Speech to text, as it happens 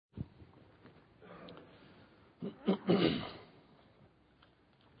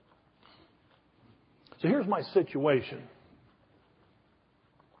So here's my situation.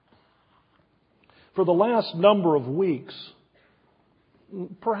 For the last number of weeks,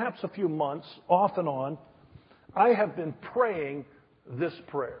 perhaps a few months, off and on, I have been praying this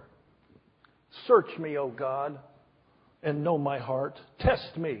prayer. Search me, O God, and know my heart.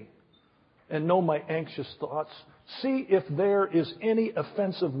 Test me and know my anxious thoughts. See if there is any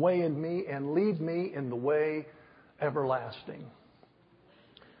offensive way in me, and lead me in the way everlasting.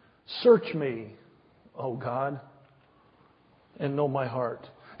 Search me, O God, and know my heart.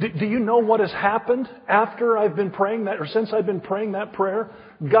 Do you know what has happened after I've been praying that, or since I've been praying that prayer?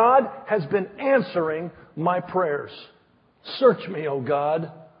 God has been answering my prayers. Search me, O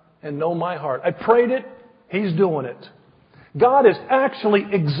God, and know my heart. I prayed it. He's doing it. God is actually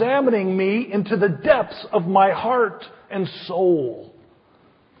examining me into the depths of my heart and soul.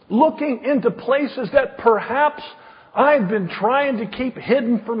 Looking into places that perhaps I've been trying to keep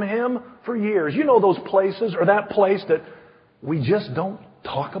hidden from Him for years. You know those places, or that place that we just don't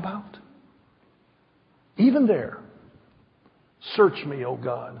talk about? Even there, search me, O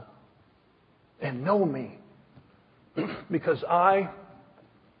God, and know me, because I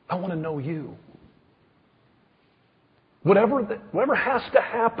want to know You. Whatever has to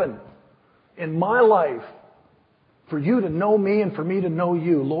happen in my life for You to know me and for me to know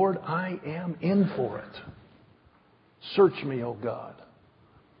You, Lord, I am in for it. Search me, O God,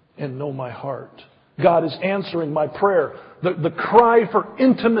 and know my heart. God is answering my prayer, the cry for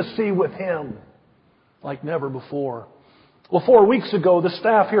intimacy with Him like never before. Well, 4 weeks ago, the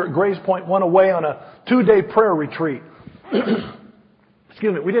staff here at Grace Point went away on a 2-day prayer retreat.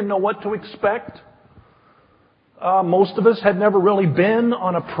 Excuse me, we didn't know what to expect. Most of us had never really been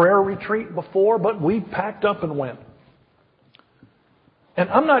on a prayer retreat before, but we packed up and went. And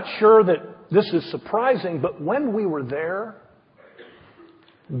I'm not sure that this is surprising, but when we were there,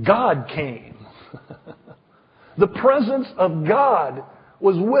 God came. The presence of God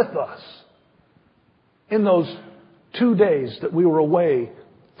was with us in those 2 days that we were away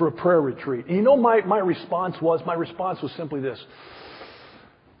for a prayer retreat. And you know my response was simply this.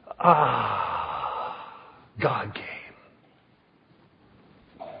 God came.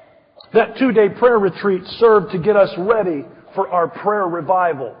 That 2-day prayer retreat served to get us ready for our prayer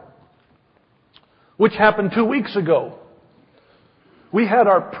revival, which happened 2 weeks ago. We had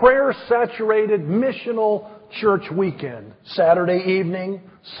our prayer-saturated missional church weekend. Saturday evening,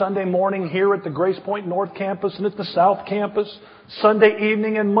 Sunday morning here at the Grace Point North Campus and at the South Campus. Sunday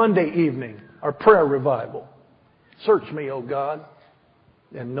evening and Monday evening, our prayer revival. Search me, O God,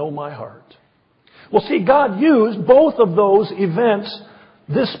 and know my heart. Well, see, God used both of those events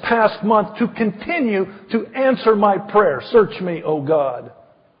this past month to continue to answer my prayer. Search me, O God,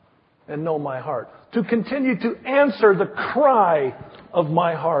 and know my heart. To continue to answer the cry of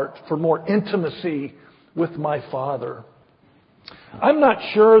my heart for more intimacy with my Father. I'm not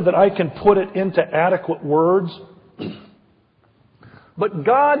sure that I can put it into adequate words, but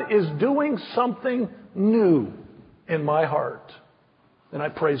God is doing something new in my heart, and I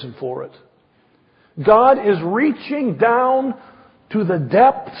praise Him for it. God is reaching down to the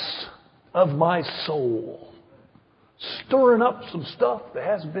depths of my soul, stirring up some stuff that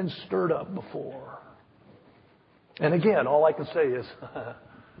hasn't been stirred up before. And again, all I can say is,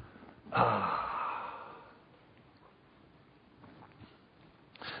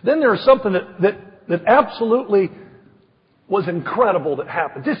 Then there was something that absolutely was incredible that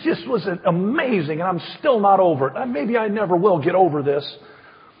happened. This just was amazing, and I'm still not over it. Maybe I never will get over this.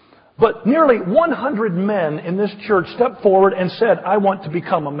 But nearly 100 men in this church stepped forward and said, I want to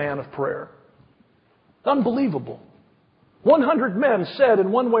become a man of prayer. Unbelievable. 100 men said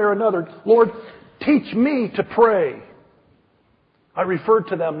in one way or another, Lord, teach me to pray. I refer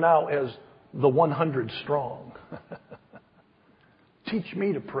to them now as the 100 strong. Teach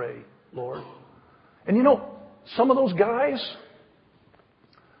me to pray, Lord. And you know, some of those guys,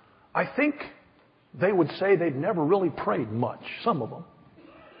 I think they would say they'd never really prayed much, some of them.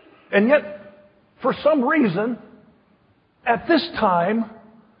 And yet, for some reason, at this time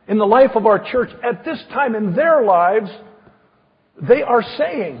in the life of our church, at this time in their lives, they are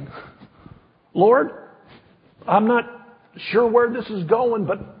saying, Lord, I'm not sure where this is going,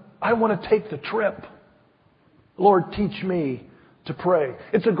 but I want to take the trip. Lord, teach me to pray.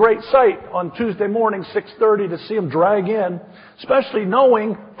 It's a great sight on Tuesday morning, 6:30, to see them drag in, especially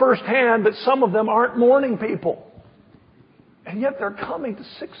knowing firsthand that some of them aren't morning people. And yet they're coming to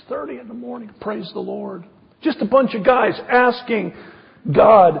 6:30 in the morning. Praise the Lord. Just a bunch of guys asking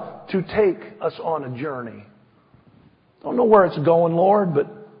God to take us on a journey. Don't know where it's going, Lord, but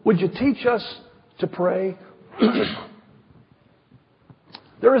would you teach us to pray?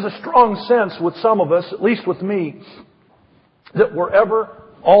 There is a strong sense with some of us, at least with me, that wherever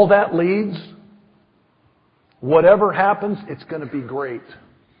all that leads, whatever happens, it's going to be great.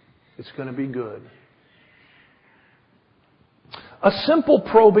 It's going to be good. A simple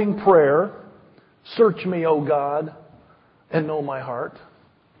probing prayer, search me, O God, and know my heart.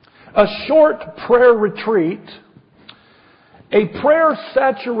 A short prayer retreat, a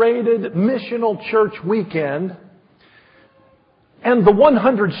prayer-saturated missional church weekend, and the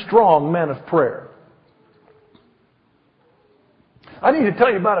 100 strong men of prayer. I need to tell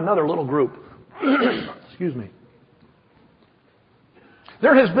you about another little group. Excuse me.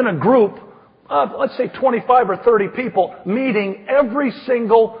 There has been a group of, let's say, 25 or 30 people meeting every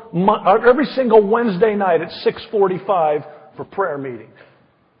single Wednesday night at 6:45 for prayer meeting.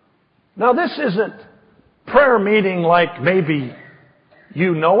 Now, this isn't prayer meeting like maybe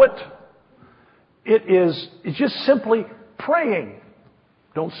you know it. It's just simply praying.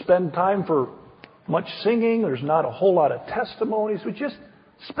 Don't spend time for much singing. There's not a whole lot of testimonies. We just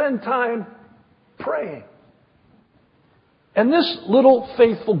spend time praying. And this little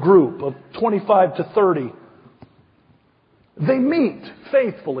faithful group of 25 to 30, they meet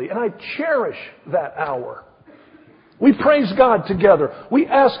faithfully, and I cherish that hour. We praise God together. We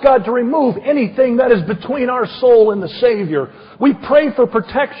ask God to remove anything that is between our soul and the Savior. We pray for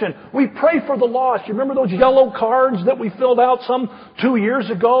protection. We pray for the lost. You remember those yellow cards that we filled out some 2 years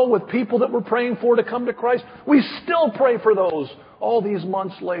ago with people that we're praying for to come to Christ? We still pray for those all these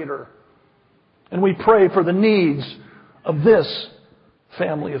months later. And we pray for the needs of this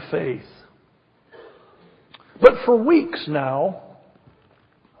family of faith. But for weeks now,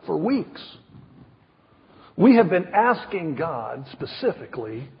 we have been asking God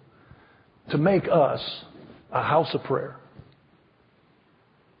specifically to make us a house of prayer.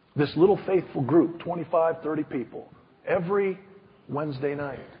 This little faithful group, 25, 30 people, every Wednesday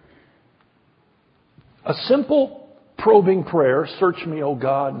night. A simple probing prayer, search me, O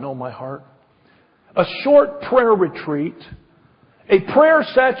God, know my heart. A short prayer retreat, a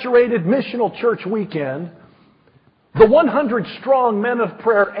prayer-saturated missional church weekend, the 100 strong men of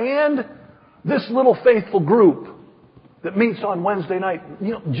prayer, and this little faithful group that meets on Wednesday night,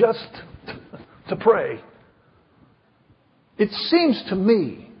 just to pray. It seems to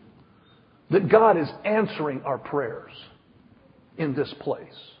me that God is answering our prayers in this place.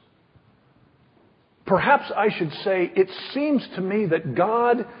 Perhaps I should say, it seems to me that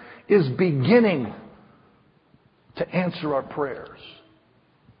God is beginning to answer our prayers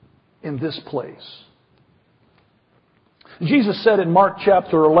in this place. Jesus said in Mark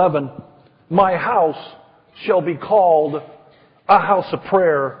chapter 11, my house shall be called a house of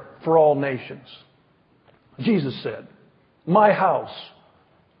prayer for all nations. Jesus said, my house,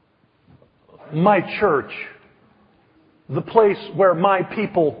 my church, the place where my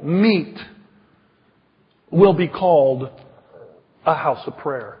people meet will be called a house of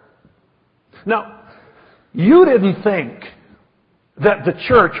prayer. Now, you didn't think that the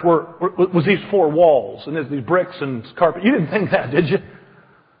church was these four walls and there's these bricks and carpet. You didn't think that, did you?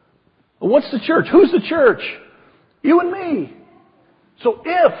 What's the church? Who's the church? You and me. So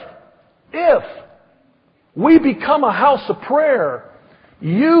if we become a house of prayer,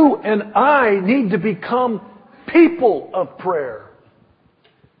 you and I need to become people of prayer.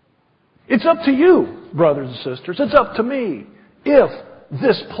 It's up to you, brothers and sisters. It's up to me if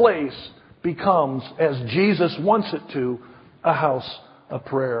this place becomes, as Jesus wants it to, a house of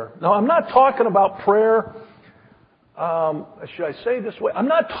prayer. Now, I'm not talking about prayer, should I say this way? I'm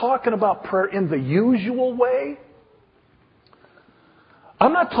not talking about prayer in the usual way.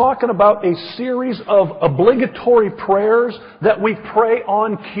 I'm not talking about a series of obligatory prayers that we pray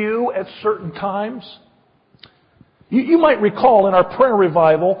on cue at certain times. You might recall in our prayer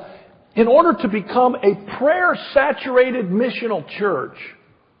revival, in order to become a prayer-saturated missional church,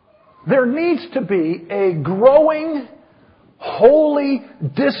 there needs to be a growing, holy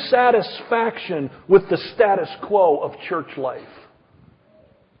dissatisfaction with the status quo of church life.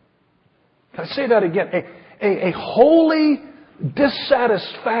 Can I say that again? A holy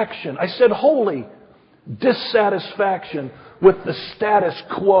dissatisfaction. I said holy dissatisfaction with the status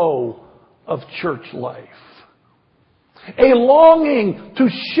quo of church life. A longing to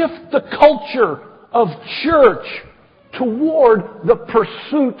shift the culture of church toward the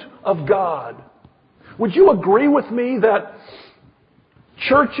pursuit of God. Would you agree with me that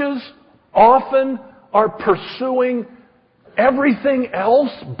churches often are pursuing everything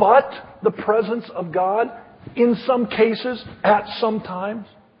else but the presence of God in some cases, at some times?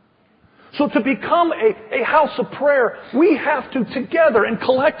 So to become a house of prayer, we have to together and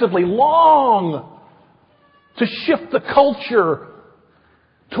collectively long to shift the culture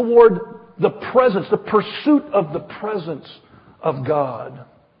toward the presence, the pursuit of the presence of God.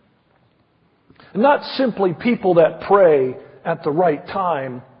 Not simply people that pray at the right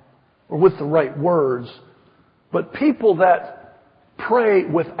time or with the right words, but people that pray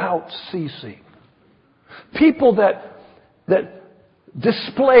without ceasing. People that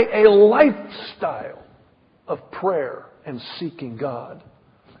display a lifestyle of prayer and seeking God.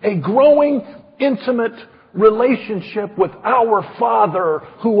 A growing, intimate relationship with our Father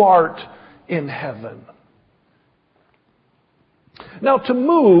who art in heaven. Now, to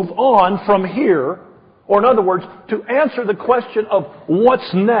move on from here, or in other words, to answer the question of what's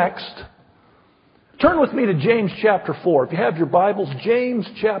next, turn with me to James chapter 4. If you have your Bibles, James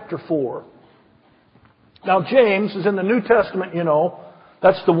chapter 4. Now, James is in the New Testament, you know.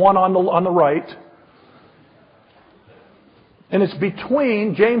 That's the one on the right. And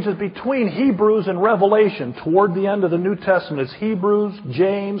James is between Hebrews and Revelation. Toward the end of the New Testament, it's Hebrews,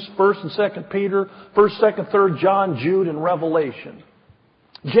 James, 1st and 2nd Peter, 1st, 2nd, 3rd John, Jude, and Revelation.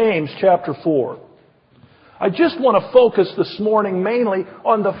 James chapter 4. I just want to focus this morning mainly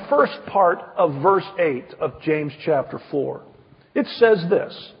on the first part of verse 8 of James chapter 4. It says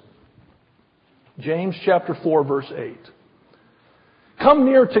this. James chapter 4, verse 8. Come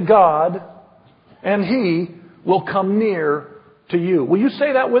near to God, and He will come near to you. Will you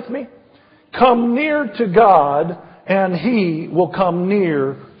say that with me? Come near to God, and He will come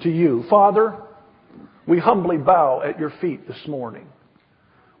near to you. Father, we humbly bow at your feet this morning.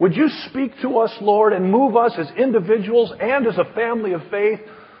 Would you speak to us, Lord, and move us as individuals and as a family of faith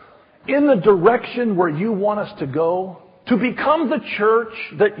in the direction where you want us to go? To become the church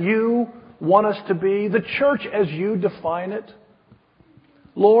that you want us to be, the church as you define it.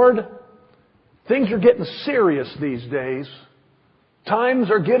 Lord, things are getting serious these days. Times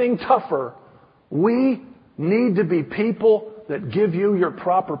are getting tougher. We need to be people that give you your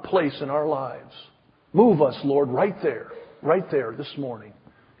proper place in our lives. Move us, Lord, right there this morning.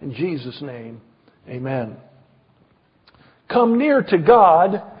 In Jesus' name, amen. Come near to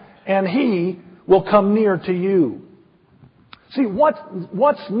God, and He will come near to you. See,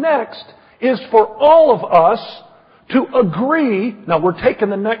 what's next is for all of us to agree, now we're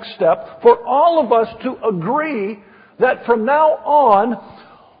taking the next step, for all of us to agree that from now on,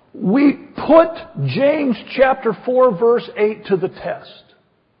 we put James chapter 4 verse 8 to the test.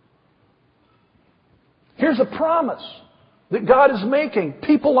 Here's a promise that God is making.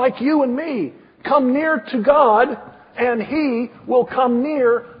 People like you and me, come near to God and He will come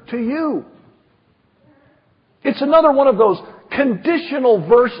near to you. It's another one of those conditional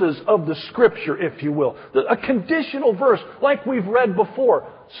verses of the Scripture, if you will. A conditional verse like we've read before.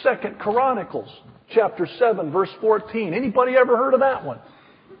 2 Chronicles chapter 7 verse 14. Anybody ever heard of that one?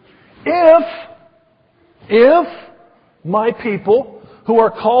 If my people who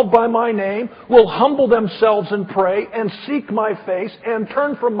are called by my name will humble themselves and pray and seek my face and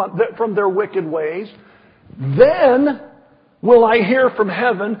turn from their wicked ways, then will I hear from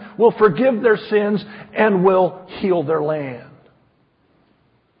heaven, will forgive their sins, and will heal their land.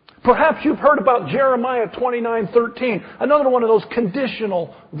 Perhaps you've heard about Jeremiah 29:13, another one of those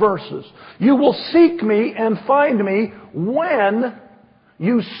conditional verses. You will seek me and find me when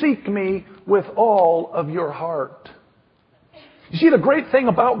you seek me with all of your heart. You see, the great thing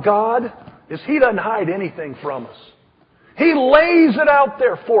about God is He doesn't hide anything from us. He lays it out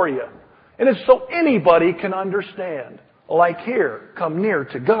there for you. And it's so anybody can understand. Like here, come near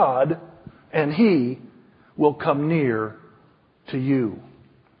to God, and He will come near to you.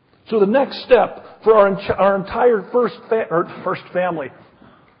 So the next step for our entire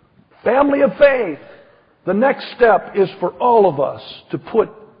family of faith, the next step is for all of us to put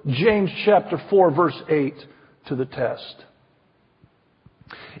James chapter 4 verse 8 to the test.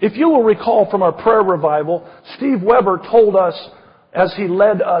 If you will recall from our prayer revival, Steve Weber told us as he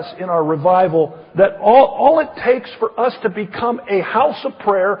led us in our revival that all it takes for us to become a house of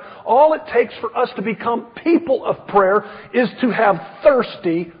prayer, all it takes for us to become people of prayer is to have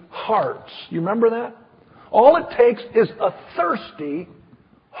thirsty hearts. You remember that? All it takes is a thirsty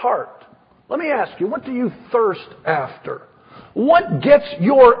heart. Let me ask you, what do you thirst after? What gets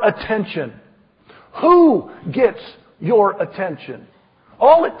your attention? Who gets your attention?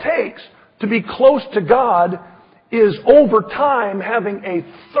 All it takes to be close to God is over time having a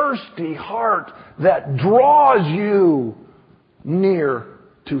thirsty heart that draws you near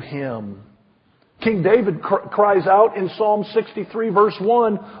to Him. King David cries out in Psalm 63 verse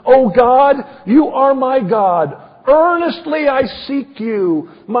 1, O God, you are my God. Earnestly I seek you.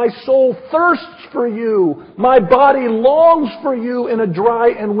 My soul thirsts for you. My body longs for you in a dry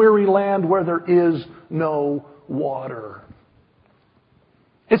and weary land where there is no water.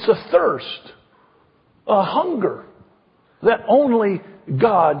 It's a thirst, a hunger that only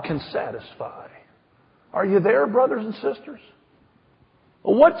God can satisfy. Are you there, brothers and sisters?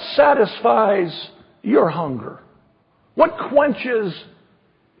 What satisfies your hunger? What quenches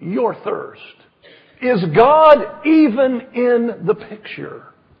your thirst? Is God even in the picture?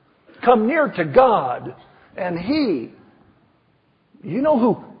 Come near to God, and He, you know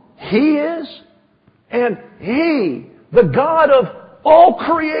who He is? And He, the God of all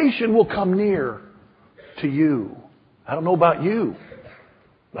creation, will come near to you. I don't know about you,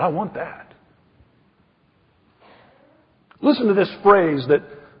 but I want that. Listen to this phrase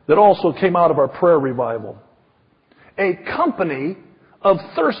that also came out of our prayer revival. A company of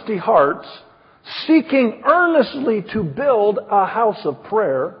thirsty hearts seeking earnestly to build a house of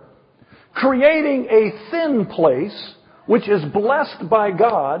prayer, creating a thin place which is blessed by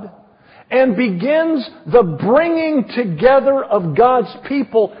God, and begins the bringing together of God's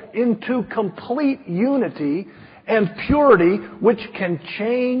people into complete unity and purity, which can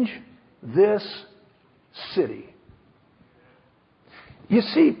change this city. You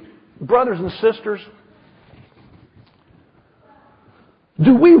see, brothers and sisters,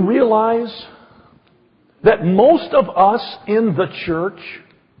 do we realize that most of us in the church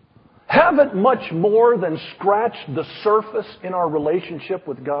haven't much more than scratched the surface in our relationship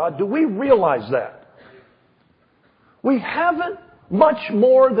with God? Do we realize that? We haven't much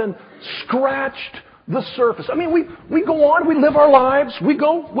more than scratched the surface. I mean, we go on, we live our lives, we're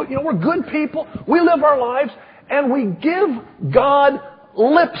good people, we live our lives, and we give God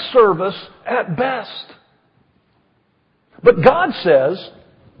lip service at best. But God says,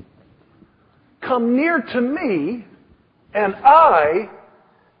 come near to me, and I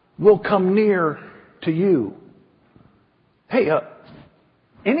will come near to you. Hey,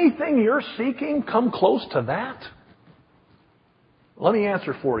 anything you're seeking come close to that? Let me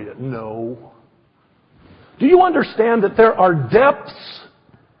answer for you. No. Do you understand that there are depths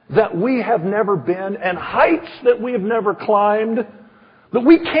that we have never been and heights that we have never climbed that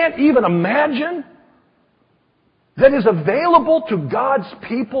we can't even imagine that is available to God's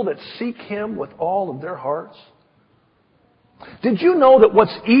people that seek Him with all of their hearts? Did you know that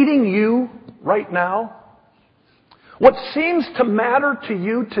what's eating you right now, what seems to matter to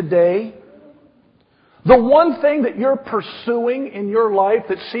you today, the one thing that you're pursuing in your life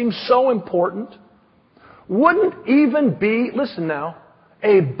that seems so important, wouldn't even be, listen now,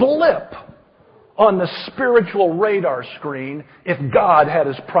 a blip on the spiritual radar screen if God had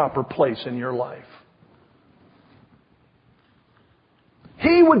His proper place in your life?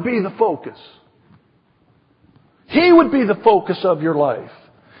 He would be the focus. He would be the focus of your life.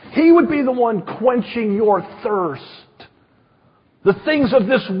 He would be the one quenching your thirst. The things of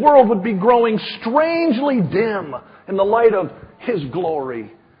this world would be growing strangely dim in the light of His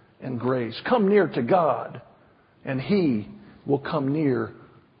glory and grace. Come near to God, and He will come near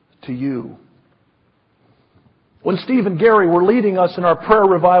to you. When Steve and Gary were leading us in our prayer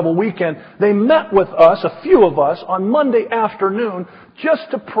revival weekend, they met with us, a few of us, on Monday afternoon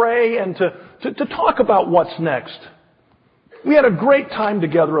just to pray and to talk about what's next. We had a great time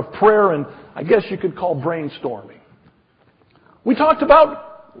together of prayer and I guess you could call brainstorming. We talked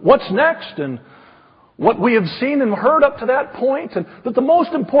about what's next and what we have seen and heard up to that point, and that the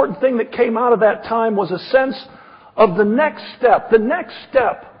most important thing that came out of that time was a sense of the next step. The next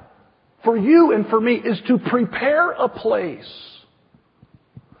step for you and for me is to prepare a place.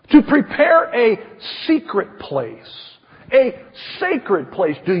 To prepare a secret place. A sacred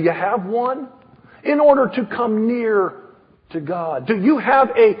place. Do you have one? In order to come near to God. Do you have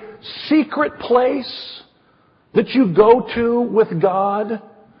a secret place that you go to with God?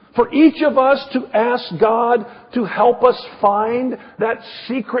 For each of us to ask God to help us find that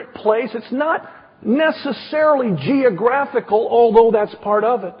secret place. It's not necessarily geographical, although that's part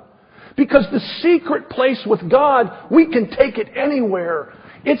of it. Because the secret place with God, we can take it anywhere.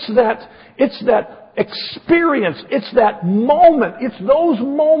 It's that experience. It's that moment. It's those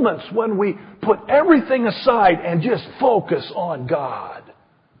moments when we put everything aside and just focus on God.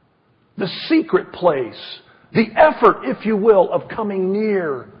 The secret place. The effort, if you will, of coming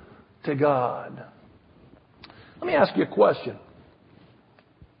near to God. Let me ask you a question.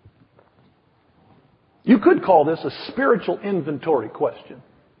 You could call this a spiritual inventory question.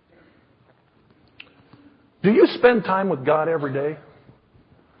 Do you spend time with God every day?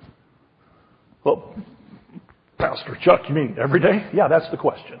 Well, Pastor Chuck, you mean every day? Yeah, that's the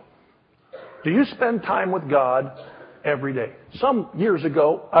question. Do you spend time with God every day? Some years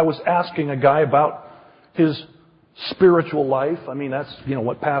ago, I was asking a guy about his spiritual life. I mean, that's,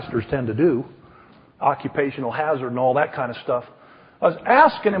 what pastors tend to do. Occupational hazard and all that kind of stuff. I was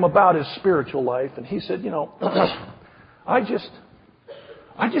asking him about his spiritual life, and he said, I just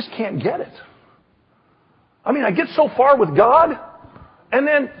can't get it. I mean, I get so far with God, and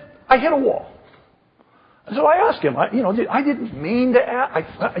then I hit a wall. So I asked him, I didn't mean to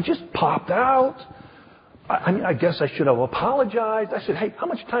ask. I just popped out. I guess I should have apologized. I said, hey, how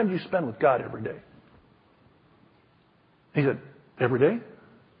much time do you spend with God every day? He said, every day?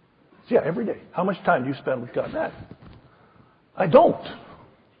 I said, yeah, every day. How much time do you spend with God? That. I don't.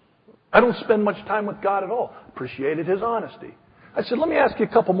 I don't spend much time with God at all. Appreciated his honesty. I said, let me ask you a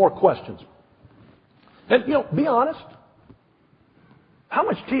couple more questions. And, be honest. How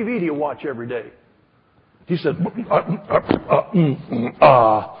much TV do you watch every day? He said,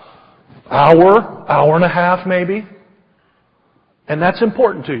 hour and a half maybe. And that's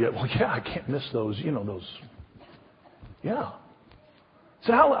important to you. Well, yeah, I can't miss those, those. Yeah.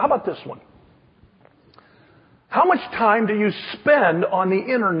 So how about this one? How much time do you spend on the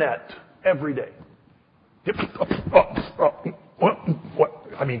internet every day? What?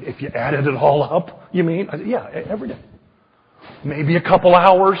 I mean, if you added it all up, you mean? I said, yeah, every day. Maybe a couple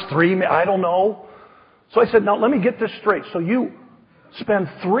hours, 3, I don't know. So I said, now let me get this straight. So you spend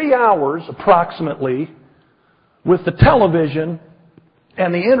 3 hours approximately with the television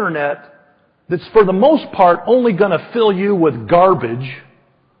and the internet that's for the most part only going to fill you with garbage,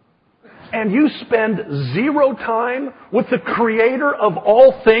 and you spend 0 time with the Creator of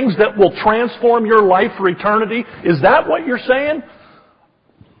all things that will transform your life for eternity. Is that what you're saying?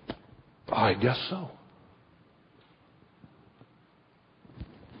 I guess so.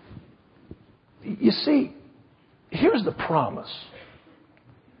 You see, here's the promise.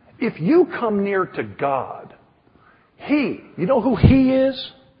 If you come near to God, you know who He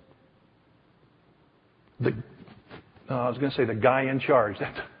is? I was going to say the guy in charge.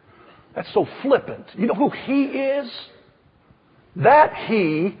 That's so flippant. You know who He is? That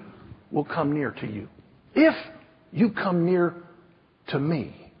He will come near to you. If you come near to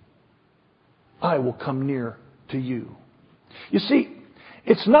me, I will come near to you. You see,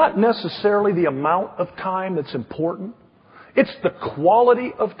 it's not necessarily the amount of time that's important. It's the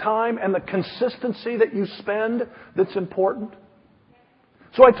quality of time and the consistency that you spend that's important.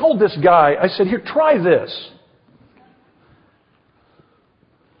 So I told this guy, I said, here, try this.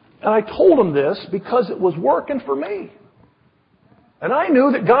 And I told him this because it was working for me. And I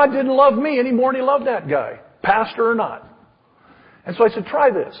knew that God didn't love me any more than He loved that guy, pastor or not. And so I said,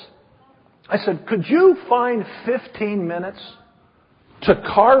 try this. I said, could you find 15 minutes to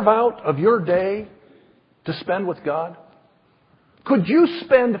carve out of your day to spend with God? Could you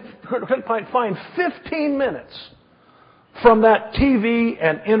find 15 minutes from that TV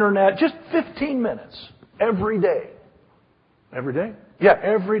and internet, just 15 minutes every day? Every day? Yeah,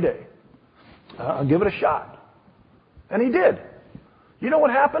 every day. I'll give it a shot. And he did. You know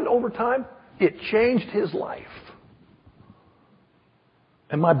what happened over time? It changed his life.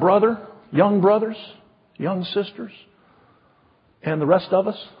 And my brother, young brothers, young sisters, and the rest of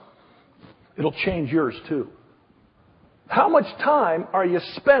us, it'll change yours too. How much time are you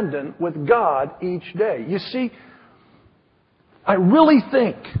spending with God each day? You see, I really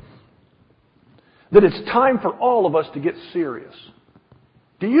think that it's time for all of us to get serious.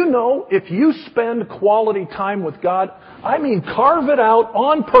 Do you know if you spend quality time with God, I mean carve it out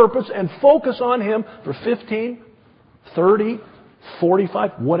on purpose and focus on Him for 15, 30,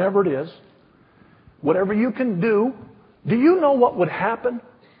 45, whatever it is, whatever you can do, do you know what would happen?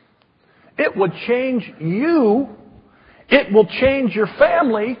 It would change you, it will change your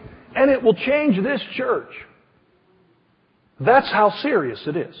family, and it will change this church. That's how serious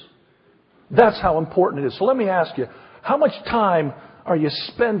it is. That's how important it is. So let me ask you, how much time are you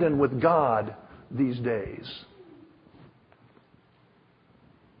spending with God these days?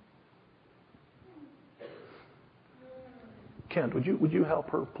 Kent, would you help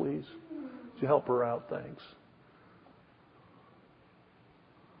her, please? Would you help her out? Thanks.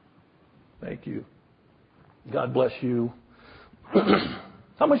 Thank you. God bless you.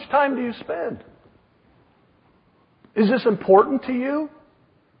 How much time do you spend? Is this important to you?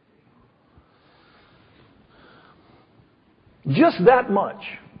 Just that much,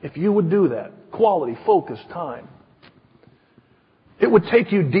 if you would do that, quality, focus, time, it would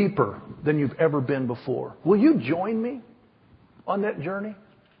take you deeper than you've ever been before. Will you join me on that journey?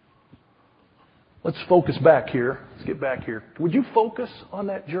 Let's focus back here. Let's get back here. Would you focus on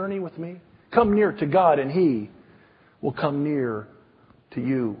that journey with me? Come near to God and He will come near to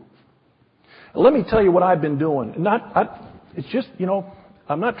you. Let me tell you what I've been doing. It's just,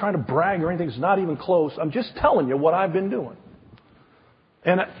 I'm not trying to brag or anything. It's not even close. I'm just telling you what I've been doing.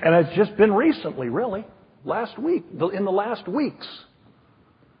 And it's just been recently, really. Last week, in the last weeks.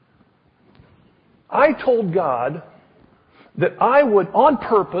 I told God that I would, on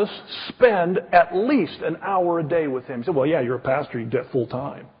purpose, spend at least an hour a day with Him. He said, well, yeah, you're a pastor. You do it full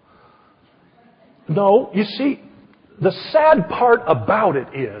time. No, you see, the sad part about it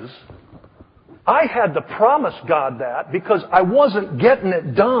is I had to promise God that because I wasn't getting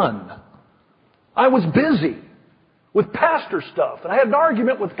it done. I was busy with pastor stuff. And I had an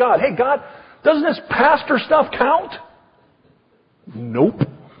argument with God. Hey, God, doesn't this pastor stuff count? Nope.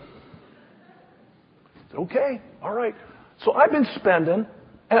 Okay, all right. So I've been spending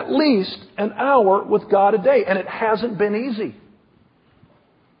at least an hour with God a day, and it hasn't been easy.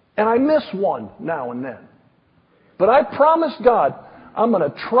 And I miss one now and then. But I promised God, I'm going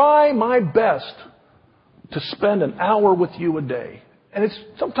to try my best to spend an hour with you a day. And it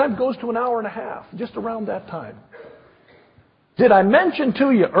sometimes goes to an hour and a half, just around that time. Did I mention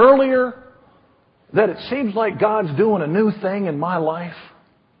to you earlier that it seems like God's doing a new thing in my life?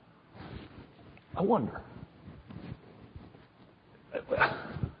 I wonder.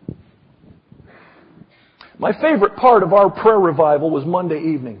 My favorite part of our prayer revival was Monday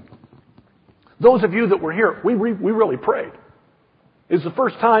evening. Those of you that were here, we really prayed. It was the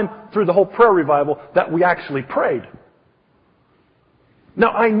first time through the whole prayer revival that we actually prayed. Now,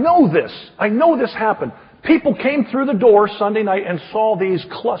 I know this happened. People came through the door Sunday night and saw these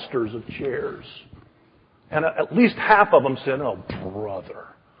clusters of chairs. And at least half of them said, oh, brother,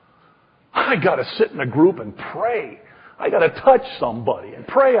 I got to sit in a group and pray. I got to touch somebody and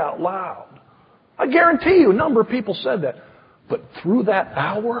pray out loud. I guarantee you a number of people said that. But through that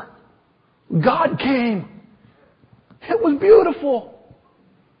hour, God came. It was beautiful.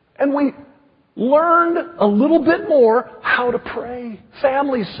 And we learned a little bit more how to pray.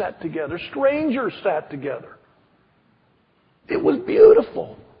 Families sat together. Strangers sat together. It was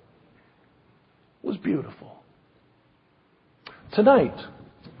beautiful. It was beautiful. Tonight,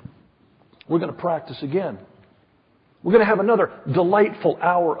 we're going to practice again. We're going to have another delightful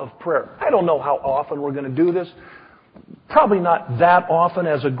hour of prayer. I don't know how often we're going to do this. Probably not that often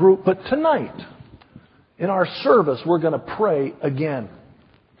as a group, but tonight, in our service, we're going to pray again.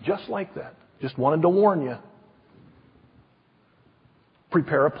 Just like that. Just wanted to warn you.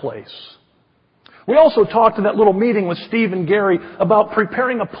 Prepare a place. We also talked in that little meeting with Steve and Gary about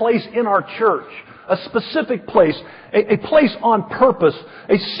preparing a place in our church. A specific place. A place on purpose.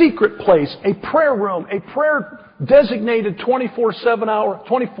 A secret place. A prayer room. A prayer designated 24-hour,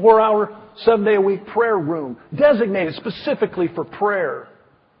 7-day-a-week prayer room. Designated specifically for prayer.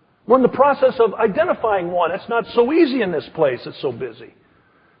 We're in the process of identifying one. It's not so easy in this place. It's so busy.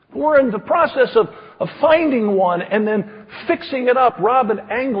 We're in the process of finding one and then fixing it up. Robin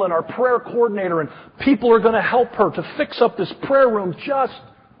Anglin, our prayer coordinator, and people are going to help her to fix up this prayer room just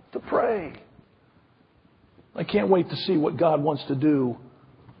to pray. I can't wait to see what God wants to do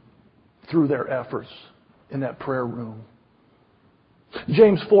through their efforts in that prayer room.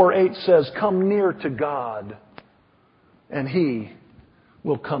 James 4:8 says, come near to God, and He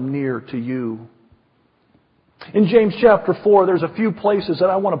will come near to you. In James chapter 4, there's a few places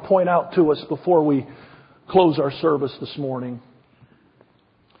that I want to point out to us before we close our service this morning.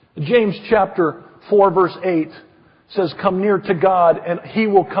 James chapter 4 verse 8 says, come near to God and He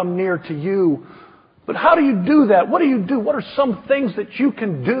will come near to you. But how do you do that? What do you do? What are some things that you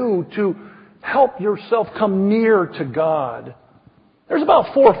can do to help yourself come near to God? There's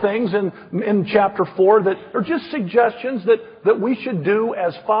about 4 things in chapter 4 that are just suggestions that we should do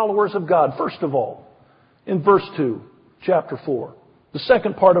as followers of God. First of all, in verse 2, chapter 4, the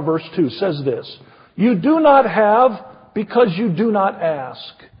second part of verse 2 says this, you do not have because you do not ask.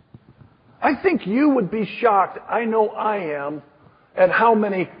 I think you would be shocked, I know I am, at how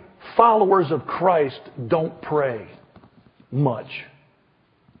many followers of Christ don't pray much.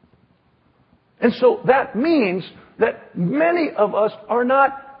 And so that means that many of us are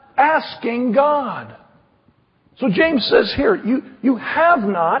not asking God. So James says here, you have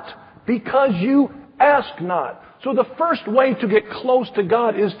not because you ask not. So the first way to get close to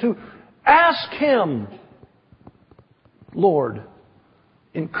God is to ask Him, Lord,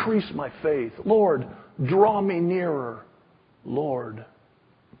 increase my faith. Lord, draw me nearer. Lord,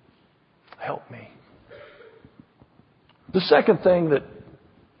 help me. The second thing that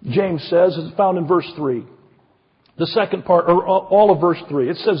James says is found in verse 3. The second part, or all of verse 3.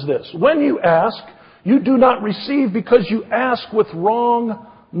 It says this, when you ask, you do not receive because you ask with wrong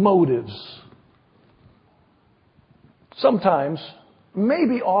motives. Sometimes,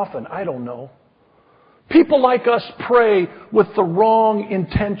 maybe often, I don't know. People like us pray with the wrong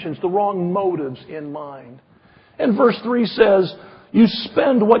intentions, the wrong motives in mind. And verse 3 says, you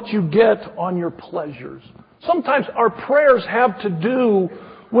spend what you get on your pleasures. Sometimes our prayers have to do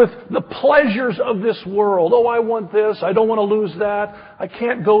with the pleasures of this world. Oh, I want this. I don't want to lose that. I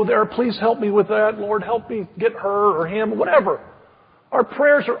can't go there. Please help me with that. Lord, help me get her or him, whatever. Our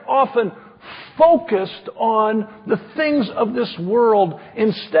prayers are often focused on the things of this world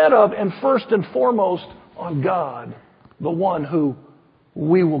instead of, and first and foremost, on God, the one who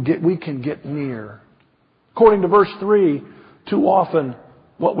we can get near. According to verse 3, too often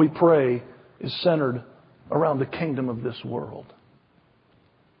what we pray is centered around the kingdom of this world.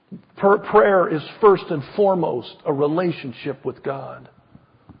 Prayer is first and foremost a relationship with God.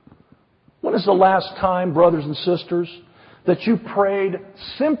 When is the last time, brothers and sisters, that you prayed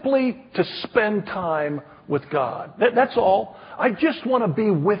simply to spend time with God? That's all. I just want to be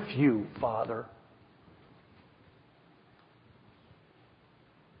with you, Father.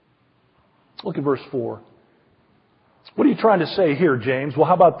 Look at verse 4. What are you trying to say here, James? Well,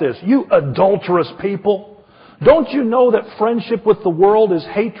 how about this? You adulterous people. Don't you know that friendship with the world is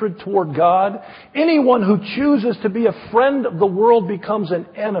hatred toward God? Anyone who chooses to be a friend of the world becomes an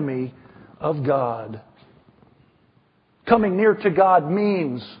enemy of God. Coming near to God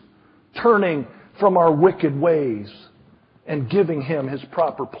means turning from our wicked ways and giving Him His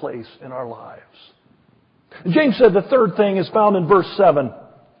proper place in our lives. James said the third thing is found in verse 7.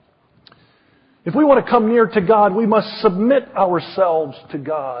 If we want to come near to God, we must submit ourselves to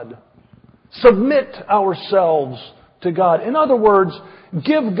God. Submit ourselves to God. In other words,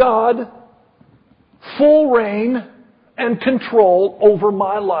 give God full reign and control over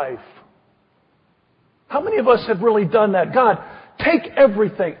my life. How many of us have really done that? God, take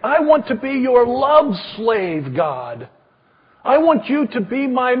everything. I want to be your love slave, God. I want you to be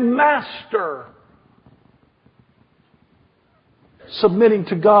my master. Submitting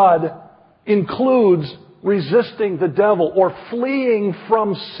to God includes resisting the devil or fleeing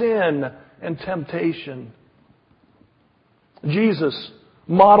from sin and temptation. Jesus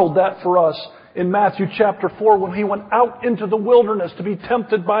modeled that for us in Matthew chapter 4 when He went out into the wilderness to be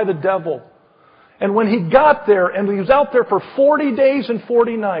tempted by the devil. And when He got there, and He was out there for 40 days and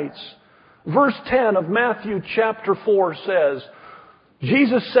 40 nights, verse 10 of Matthew chapter 4 says,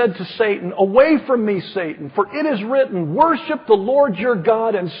 Jesus said to Satan, away from me, Satan, for it is written, worship the Lord your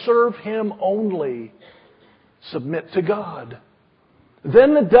God and serve Him only. Submit to God.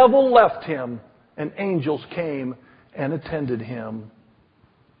 Then the devil left Him, and angels came and attended Him.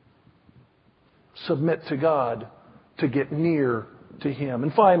 Submit to God to get near to Him.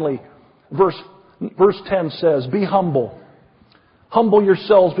 And finally, verse 10 says, be humble. Humble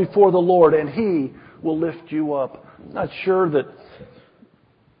yourselves before the Lord, and He will lift you up. I'm not sure that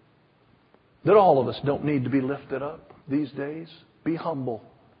all of us don't need to be lifted up these days. Be humble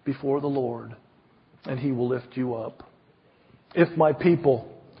before the Lord, and He will lift you up. If my people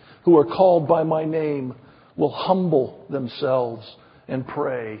who are called by my name will humble themselves and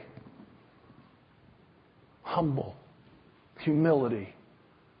pray. Humble. Humility.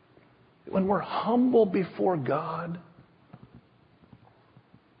 When we're humble before God,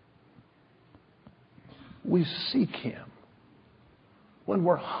 we seek Him. When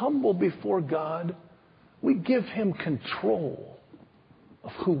we're humble before God, we give Him control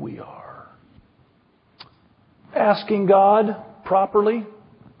of who we are. Asking God properly,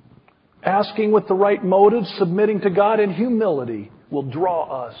 asking with the right motives, submitting to God in humility will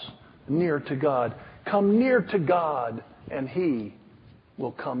draw us near to God. Come near to God, and He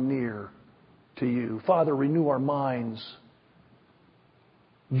will come near to you. Father, renew our minds.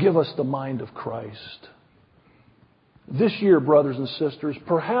 Give us the mind of Christ. This year, brothers and sisters,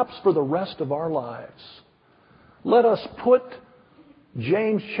 perhaps for the rest of our lives, let us put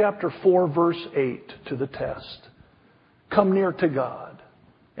James chapter 4, verse 8 to the test. Come near to God,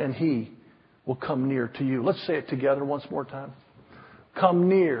 and He will come near to you. Let's say it together once more time. Come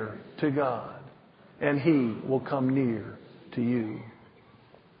near to God, and He will come near to you.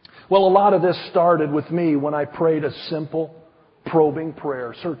 Well, a lot of this started with me when I prayed a simple, probing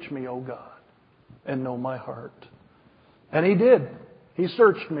prayer. Search me, O God, and know my heart. And He did. He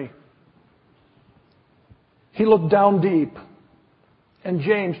searched me. He looked down deep. And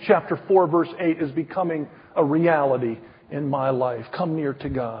James chapter 4 verse 8 is becoming a reality in my life. Come near to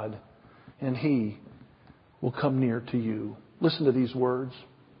God, and He will come near to you. Listen to these words.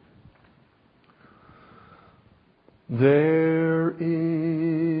 There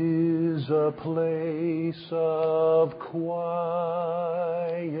is a place of quiet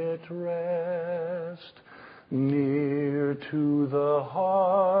rest near to the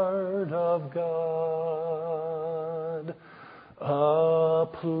heart of God.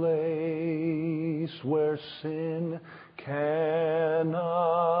 place where sin cannot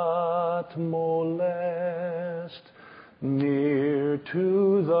molest, near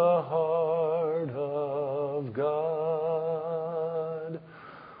to the heart of God.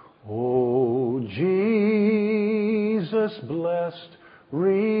 O Jesus, blessed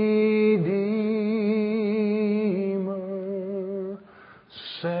Redeemer,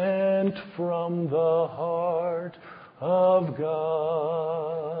 sent from the heart of God,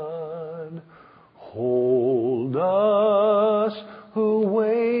 hold us who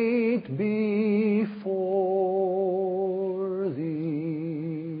wait before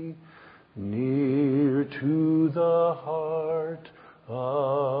Thee, near to the heart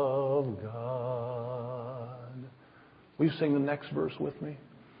of God. Will you sing the next verse with me?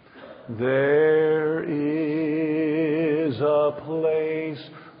 There is a place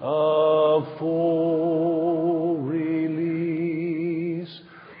of full release,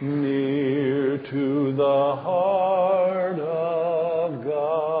 near to the heart of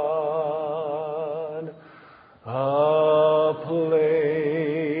God, a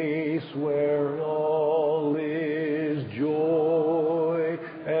place where all is joy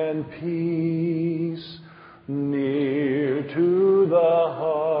and peace, near to the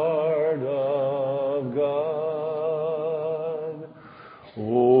heart of God.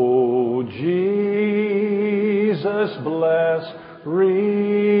 O Jesus, blessed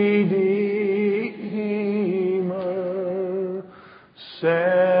Redeemer,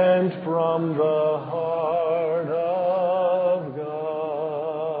 sent from the heart of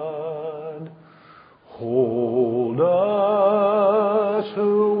God, hold us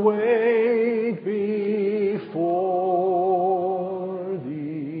who wait before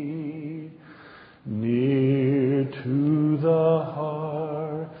Thee, near to the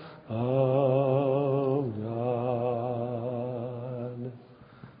heart of God.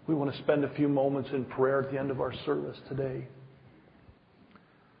 We want to spend a few moments in prayer at the end of our service today.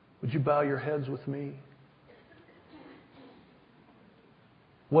 Would you bow your heads with me?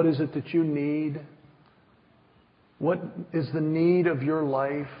 What is it that you need? What is the need of your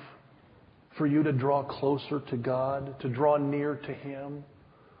life for you to draw closer to God, to draw near to Him?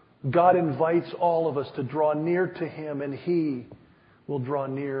 God invites all of us to draw near to Him, and He will draw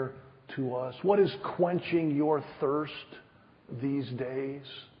near to us. What is quenching your thirst these days?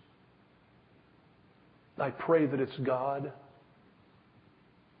 I pray that it's God.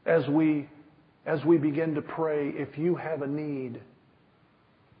 As we begin to pray, if you have a need,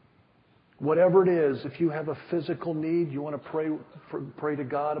 whatever it is, if you have a physical need you want to pray to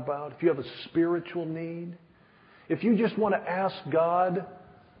God about, if you have a spiritual need, if you just want to ask God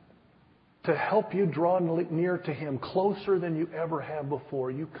to help you draw near to Him, closer than you ever have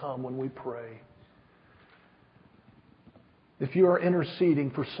before, you come when we pray. If you are interceding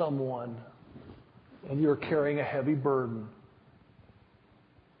for someone and you're carrying a heavy burden,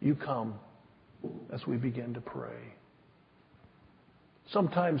 you come as we begin to pray.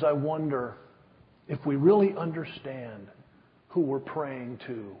 Sometimes I wonder if we really understand who we're praying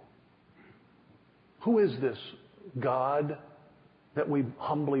to. Who is this God that we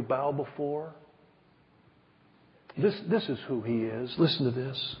humbly bow before? This is who He is. Listen to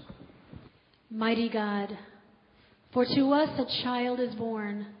this. Mighty God, for to us a child is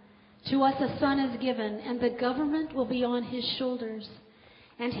born, to us a son is given, and the government will be on His shoulders.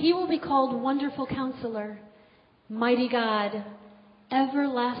 And He will be called Wonderful Counselor, Mighty God,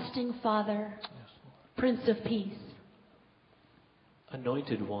 Everlasting Father, Yes, Lord. Prince of Peace.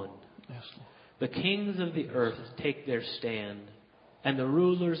 Anointed One. Yes, Lord. The kings of the earth take their stand, and the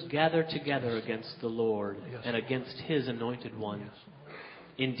rulers gather together against the Lord and against His Anointed One.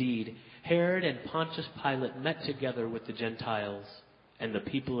 Indeed, Herod and Pontius Pilate met together with the Gentiles and the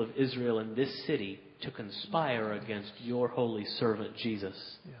people of Israel in this city to conspire against your holy servant Jesus,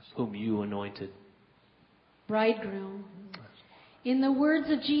 whom you anointed. Bridegroom, in the words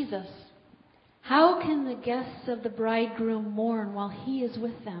of Jesus, how can the guests of the bridegroom mourn while he is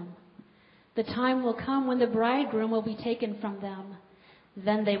with them? The time will come when the bridegroom will be taken from them.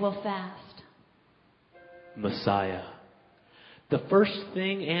 Then they will fast. Messiah. The first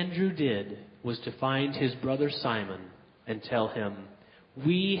thing Andrew did was to find his brother Simon and tell him,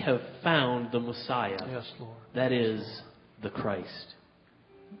 "We have found the Messiah." Yes, Lord. That is, the Christ.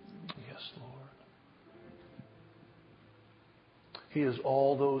 Yes, Lord. He is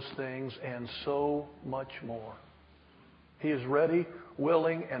all those things and so much more. He is ready,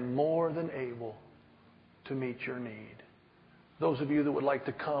 willing, and more than able to meet your need. Those of you that would like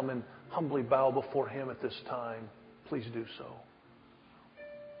to come and humbly bow before Him at this time, please do so.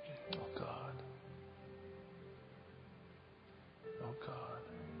 Oh, God. Oh, God.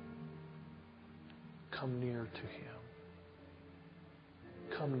 come near to Him.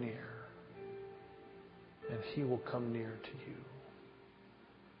 Come near, and He will come near to you.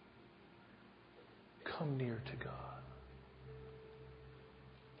 Come near to God.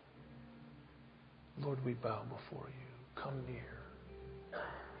 Lord, we bow before you. Come near.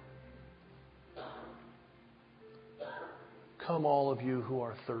 Come, all of you who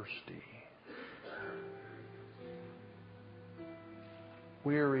are thirsty,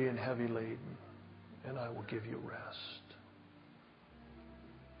 weary and heavy laden, and I will give you rest.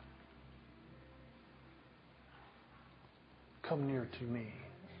 Come near to me,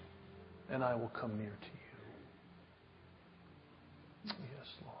 and I will come near to you. Yes,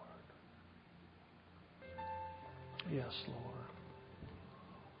 Lord. Yes, Lord.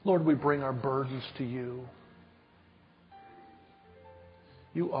 Lord, we bring our burdens to you.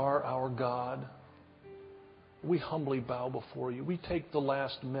 You are our God. We humbly bow before you. We take the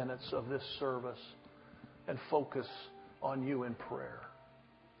last minutes of this service and focus on you in prayer.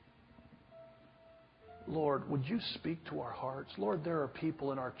 Lord, would you speak to our hearts? Lord, there are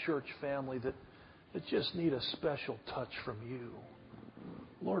people in our church family that just need a special touch from you.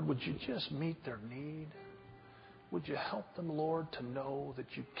 Lord, would you just meet their need? Would you help them, Lord, to know that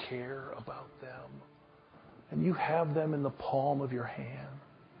you care about them and you have them in the palm of your hand?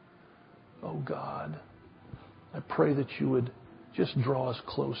 Oh, God, I pray that you would just draw us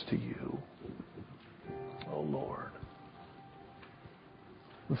close to you. Oh, Lord.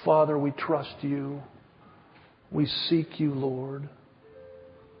 And Father, we trust you. We seek you, Lord.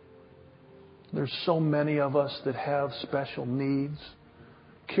 There's so many of us that have special needs,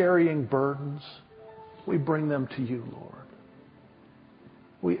 carrying burdens. We bring them to you, Lord.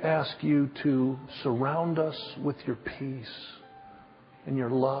 We ask you to surround us with your peace and your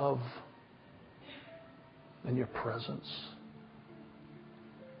love and your presence.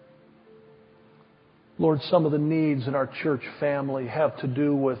 Lord, some of the needs in our church family have to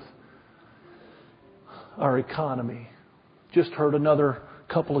do with our economy. Just heard another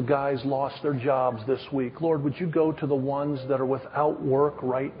couple of guys lost their jobs this week. Lord, would you go to the ones that are without work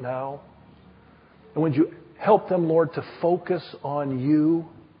right now? And would you help them, Lord, to focus on you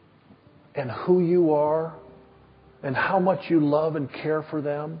and who you are and how much you love and care for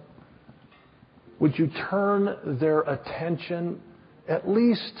them? Would you turn their attention, at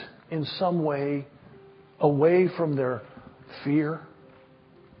least in some way, away from their fear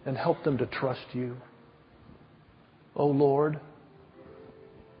and help them to trust you? Oh, Lord,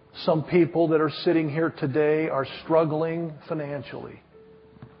 some people that are sitting here today are struggling financially.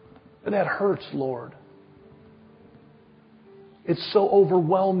 And that hurts, Lord. It's so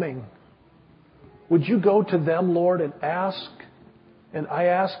overwhelming. Would you go to them, Lord, and ask? And I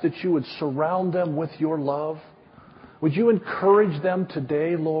ask that you would surround them with your love. Would you encourage them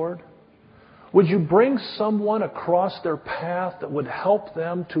today, Lord? Would you bring someone across their path that would help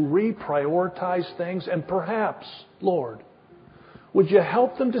them to reprioritize things? And perhaps, Lord, would you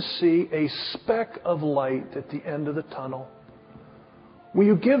help them to see a speck of light at the end of the tunnel? Will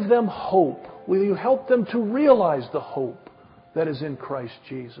you give them hope? Will you help them to realize the hope that is in Christ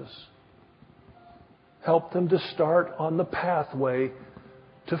Jesus? Help them to start on the pathway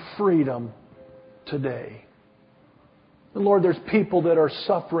to freedom today. And Lord, there's people that are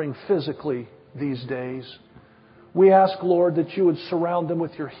suffering physically these days. We ask, Lord, that you would surround them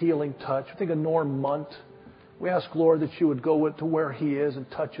with your healing touch. I think of Norm Munt. We ask, Lord, that you would go to where he is and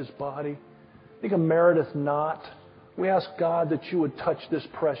touch his body. I think of Meredith Knott. We ask, God, that you would touch this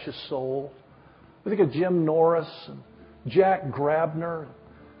precious soul. We think of Jim Norris and Jack Grabner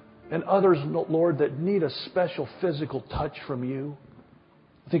and others, Lord, that need a special physical touch from you.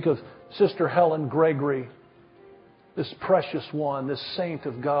 Think of Sister Helen Gregory, this precious one, this saint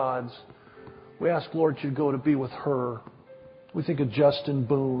of God's. We ask, Lord, you'd go to be with her. We think of Justin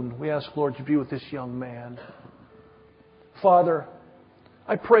Boone. We ask, Lord, you be with this young man. Father,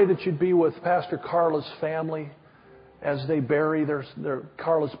 I pray that you'd be with Pastor Carla's family as they bury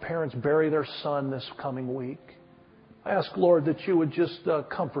Carla's parents bury their son this coming week. I ask, Lord, that you would just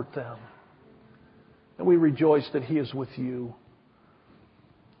comfort them. And we rejoice that he is with you.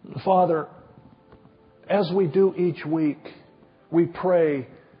 Father, as we do each week, we pray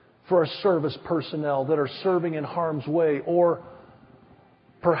for our service personnel that are serving in harm's way, or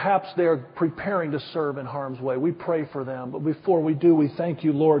perhaps they are preparing to serve in harm's way. We pray for them. But before we do, we thank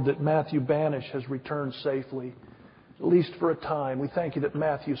you, Lord, that Matthew Banish has returned safely, at least for a time. We thank you that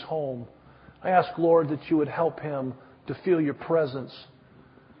Matthew's home. I ask, Lord, that you would help him to feel your presence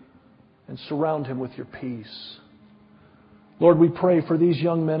and surround him with your peace. Lord, we pray for these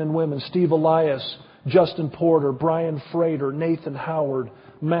young men and women, Steve Elias, Justin Porter, Brian Frater, Nathan Howard,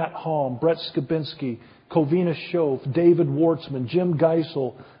 Matt Halm, Brett Skabinski, Covina Schoaf, David Wartzman, Jim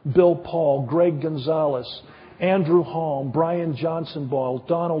Geisel, Bill Paul, Greg Gonzalez, Andrew Halm, Brian Johnson-Ball,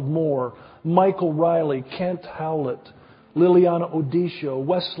 Donald Moore, Michael Riley, Kent Howlett, Liliana Odisho,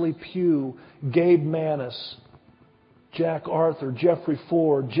 Wesley Pugh, Gabe Manis, Jack Arthur, Jeffrey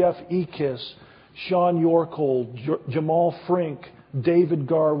Ford, Jeff Ekis, Sean Yorkhold, Jamal Frink, David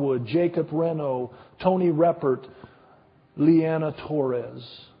Garwood, Jacob Reno, Tony Reppert, Leanna Torres.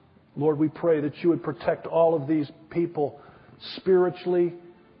 Lord, we pray that you would protect all of these people spiritually,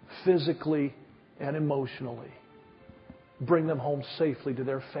 physically, and emotionally. Bring them home safely to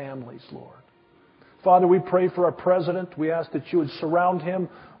their families, Lord. Father, we pray for our president. We ask that you would surround him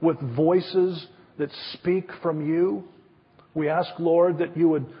with voices that speak from you. We ask, Lord, that you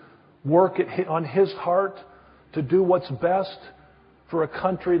would work on his heart to do what's best for a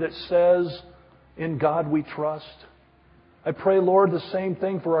country that says, in God we trust. I pray, Lord, the same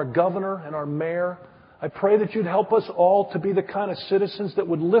thing for our governor and our mayor. I pray that you'd help us all to be the kind of citizens that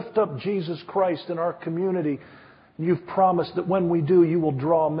would lift up Jesus Christ in our community. You've promised that when we do, you will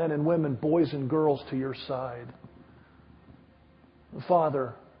draw men and women, boys and girls to your side.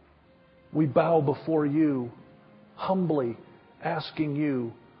 Father, we bow before you, humbly asking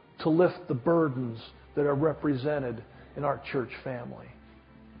you to lift the burdens that are represented in our church family.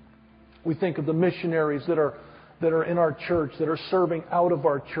 We think of the missionaries that are in our church, that are serving out of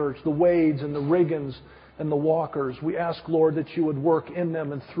our church, the Wades and the Riggins and the Walkers. We ask, Lord, that you would work in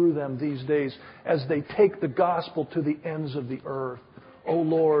them and through them these days as they take the gospel to the ends of the earth. Oh,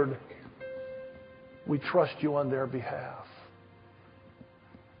 Lord, we trust you on their behalf.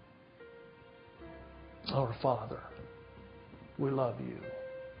 Our Father, we love you.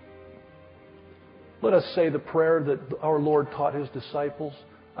 Let us say the prayer that our Lord taught his disciples.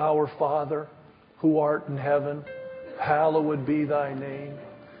 Our Father, who art in heaven, hallowed be thy name.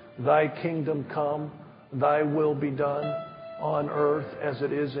 Thy kingdom come, thy will be done on earth as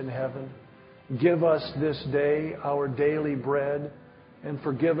it is in heaven. Give us this day our daily bread, and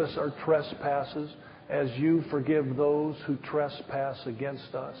forgive us our trespasses as you forgive those who trespass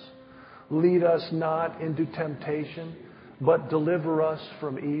against us. Lead us not into temptation, but deliver us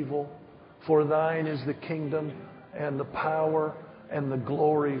from evil. For thine is the kingdom and the power and the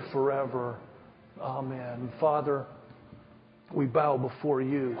glory forever. Amen. Father, we bow before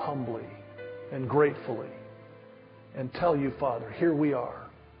you humbly and gratefully and tell you, Father, here we are.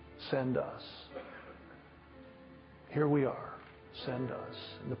 Send us. Here we are. Send us.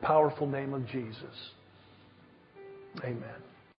 In the powerful name of Jesus. Amen.